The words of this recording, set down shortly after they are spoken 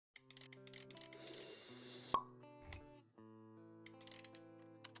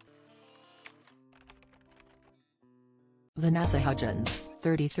Vanessa Hudgens,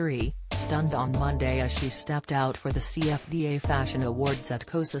 33, stunned on Monday as she stepped out for the CFDA Fashion Awards at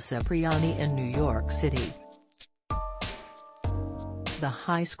Casa Cipriani in New York City. The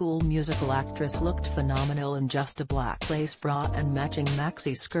high school musical actress looked phenomenal in just a black lace bra and matching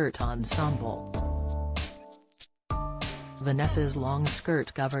maxi skirt ensemble. Vanessa's long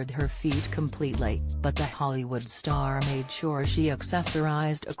skirt covered her feet completely, but the Hollywood star made sure she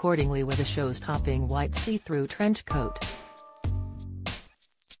accessorized accordingly with a show-stopping white see-through trench coat.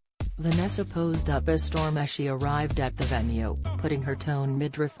 Vanessa posed up a storm as she arrived at the venue, putting her toned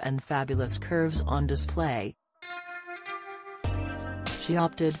midriff and fabulous curves on display. She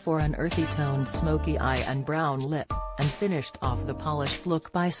opted for an earthy-toned smoky eye and brown lip, and finished off the polished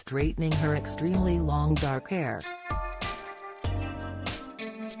look by straightening her extremely long dark hair.